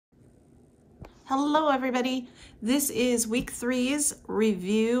Hello everybody. This is week 3's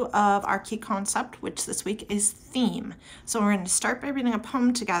review of our key concept, which this week is theme. So we're going to start by reading a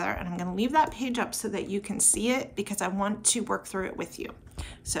poem together, and I'm going to leave that page up so that you can see it because I want to work through it with you.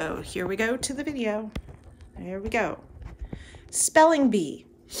 So here we go to the video. There we go. Spelling bee.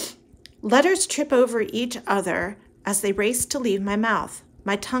 Letters trip over each other as they race to leave my mouth.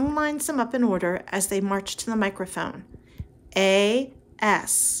 My tongue lines them up in order as they march to the microphone.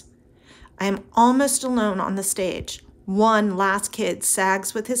 A-S. I am almost alone on the stage. One last kid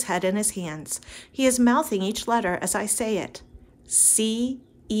sags with his head in his hands. He is mouthing each letter as I say it. C-E-N.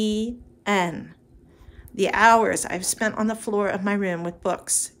 The hours I've spent on the floor of my room with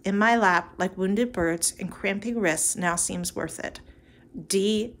books in my lap like wounded birds and cramping wrists now seems worth it.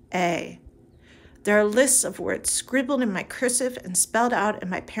 D-A. There are lists of words scribbled in my cursive and spelled out in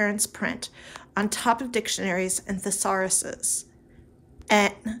my parents' print on top of dictionaries and thesauruses.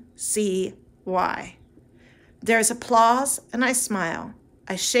 N-C-Y. There is applause, and I smile.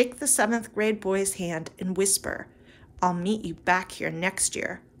 I shake the 7th grade boy's hand and whisper, I'll meet you back here next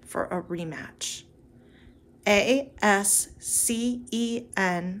year for a rematch. A-S-C-E-N-D-A-N-C-Y.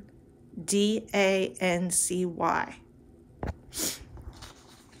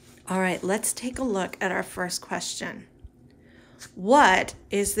 All right, let's take a look at our first question. What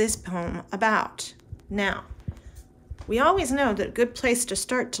is this poem about? Now, we always know that a good place to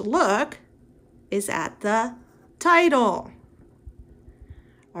start to look is at the title.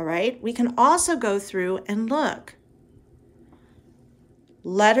 All right, we can also go through and look.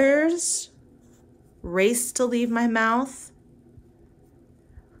 Letters race to leave my mouth.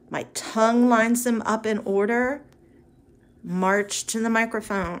 My tongue lines them up in order. March to the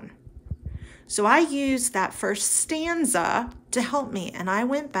microphone. So I used that first stanza to help me, and I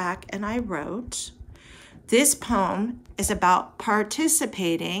went back and I wrote, this poem is about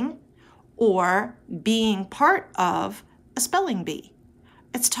participating or being part of a spelling bee.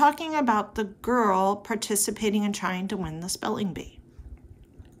 It's talking about the girl participating and trying to win the spelling bee.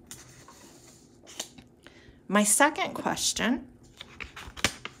 My second question,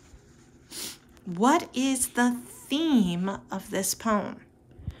 what is the theme of this poem?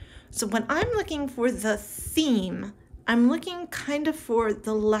 So when I'm looking for the theme, I'm looking kind of for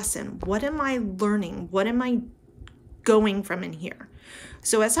the lesson. What am I learning? What am I going from in here?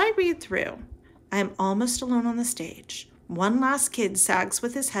 So as I read through, I am almost alone on the stage. One last kid sags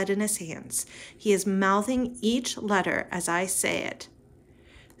with his head in his hands. He is mouthing each letter as I say it.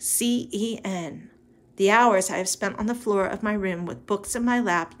 C-E-N. The hours I have spent on the floor of my room with books in my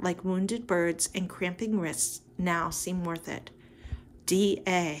lap like wounded birds and cramping wrists now seem worth it.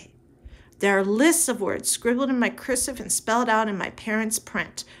 D-A. There are lists of words scribbled in my cursive and spelled out in my parents'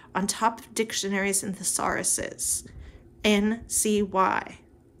 print on top of dictionaries and thesauruses. N-C-Y.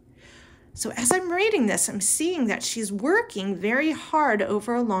 So as I'm reading this, I'm seeing that she's working very hard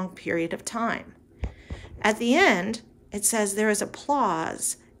over a long period of time. At the end, it says there is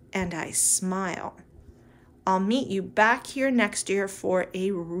applause, and I smile. I'll meet you back here next year for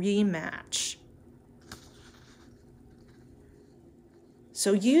a rematch.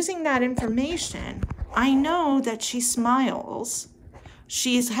 So using that information, I know that she smiles.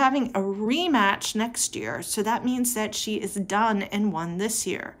 She's having a rematch next year, so that means that she is done and won this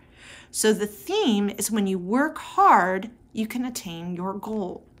year. So the theme is when you work hard, you can attain your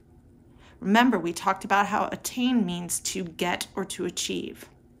goal. Remember, we talked about how attain means to get or to achieve.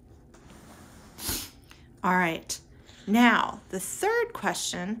 All right, now the third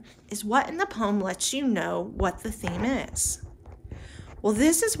question is what in the poem lets you know what the theme is? Well,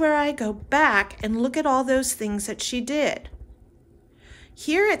 this is where I go back and look at all those things that she did.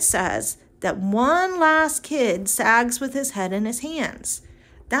 Here it says that one last kid sags with his head in his hands.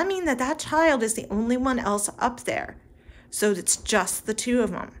 That means that that child is the only one else up there. So it's just the two of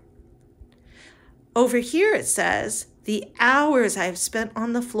them. Over here it says, the hours I've spent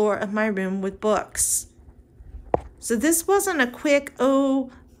on the floor of my room with books. So this wasn't a quick, oh,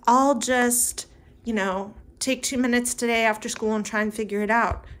 I'll just, take 2 minutes today after school and try and figure it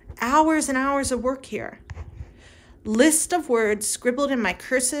out. Hours and hours of work here. List of words scribbled in my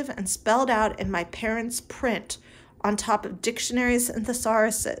cursive and spelled out in my parents' print on top of dictionaries and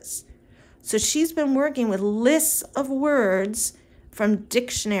thesauruses. So she's been working with lists of words from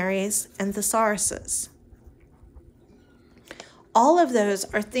dictionaries and thesauruses. All of those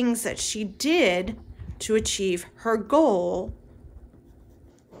are things that she did to achieve her goal,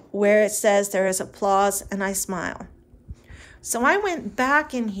 where it says there is applause and I smile. So I went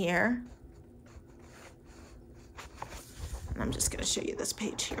back in here, and I'm just going to show you this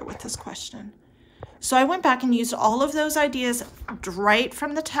page here with this question. So I went back and used all of those ideas right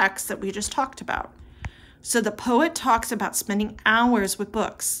from the text that we just talked about. So the poet talks about spending hours with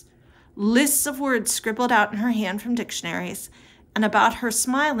books, lists of words scribbled out in her hand from dictionaries, and about her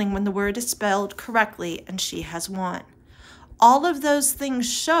smiling when the word is spelled correctly and she has won. All of those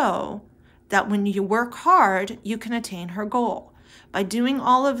things show that when you work hard, you can attain her goal. By doing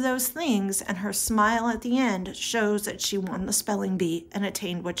all of those things, and her smile at the end shows that she won the spelling bee and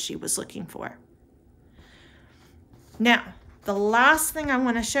attained what she was looking for. Now, the last thing I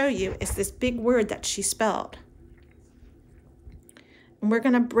want to show you is this big word that she spelled. And we're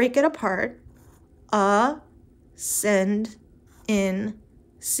going to break it apart. Ascendancy.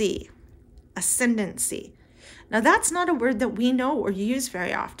 Ascendancy. Now, that's not a word that we know or use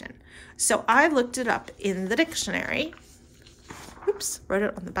very often. So I looked it up in the dictionary. Oops, wrote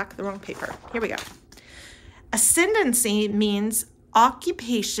it on the back of the wrong paper. Here we go. Ascendancy means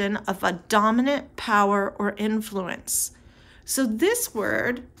occupation of a dominant power or influence. So this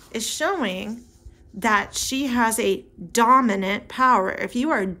word is showing that she has a dominant power. If you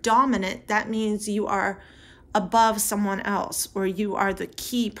are dominant, that means you are above someone else, or you are the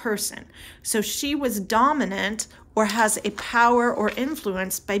key person. So she was dominant or has a power or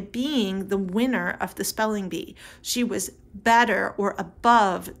influence by being the winner of the spelling bee. She was better or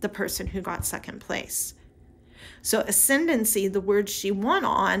above the person who got second place. So ascendancy, the word she won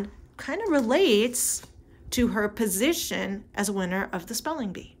on, kind of relates to her position as winner of the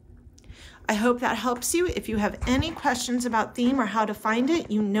spelling bee. I hope that helps you. If you have any questions about theme or how to find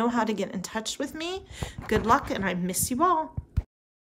it, you know how to get in touch with me. Good luck, and I miss you all.